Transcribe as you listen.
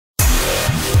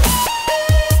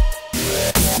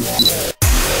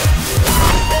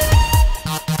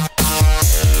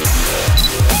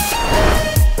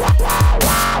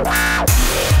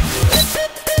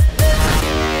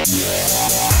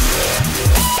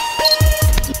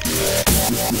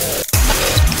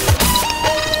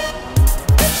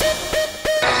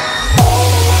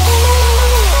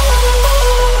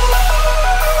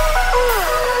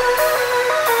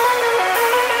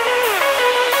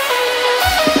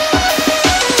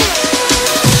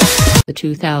The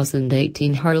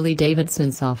 2018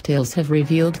 Harley-Davidson Softails have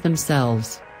revealed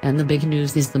themselves, and the big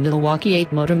news is the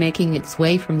Milwaukee-Eight motor making its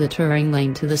way from the touring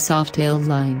lane to the Softail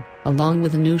line, along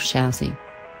with a new chassis.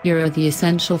 Here are the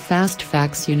essential fast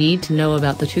facts you need to know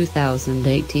about the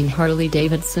 2018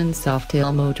 Harley-Davidson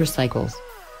Softail motorcycles.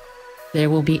 There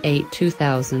will be 8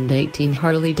 2018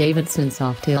 Harley-Davidson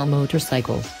Softail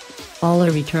motorcycles. All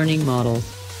are returning models: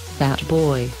 Fat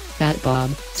Boy, Fat Bob,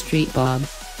 Street Bob,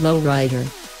 Lowrider,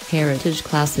 Heritage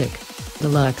Classic,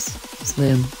 Deluxe,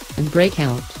 Slim, and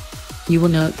Breakout. You will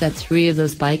note that 3 of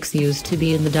those bikes used to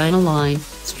be in the Dyna line: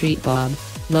 Street Bob,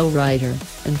 Lowrider,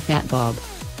 and Fat Bob.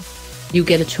 You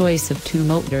get a choice of 2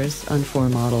 motors on 4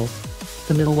 models.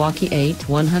 The Milwaukee-Eight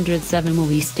 107 will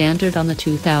be standard on the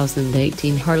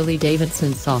 2018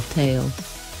 Harley-Davidson Softail.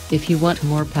 If you want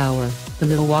more power, the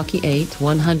Milwaukee-Eight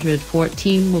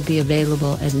 114 will be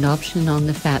available as an option on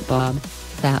the Fat Bob,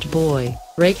 Fat Boy,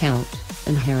 Breakout,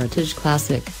 and Heritage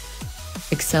Classic.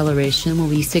 Acceleration will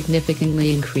be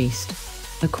significantly increased.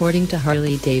 According to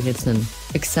Harley-Davidson,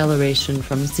 acceleration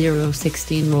from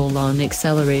 0-16 roll-on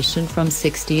acceleration from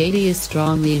 60-80 is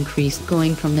strongly increased,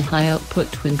 going from the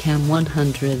high-output twin-cam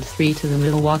 103 to the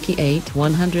Milwaukee-Eight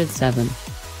 107.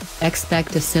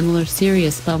 Expect a similar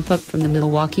serious bump-up from the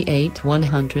Milwaukee-Eight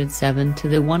 107 to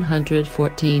the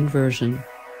 114 version.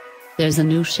 There's a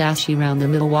new chassis around the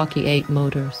Milwaukee-Eight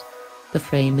motors. The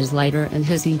frame is lighter and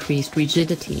has increased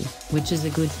rigidity, which is a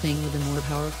good thing with a more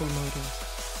powerful motor.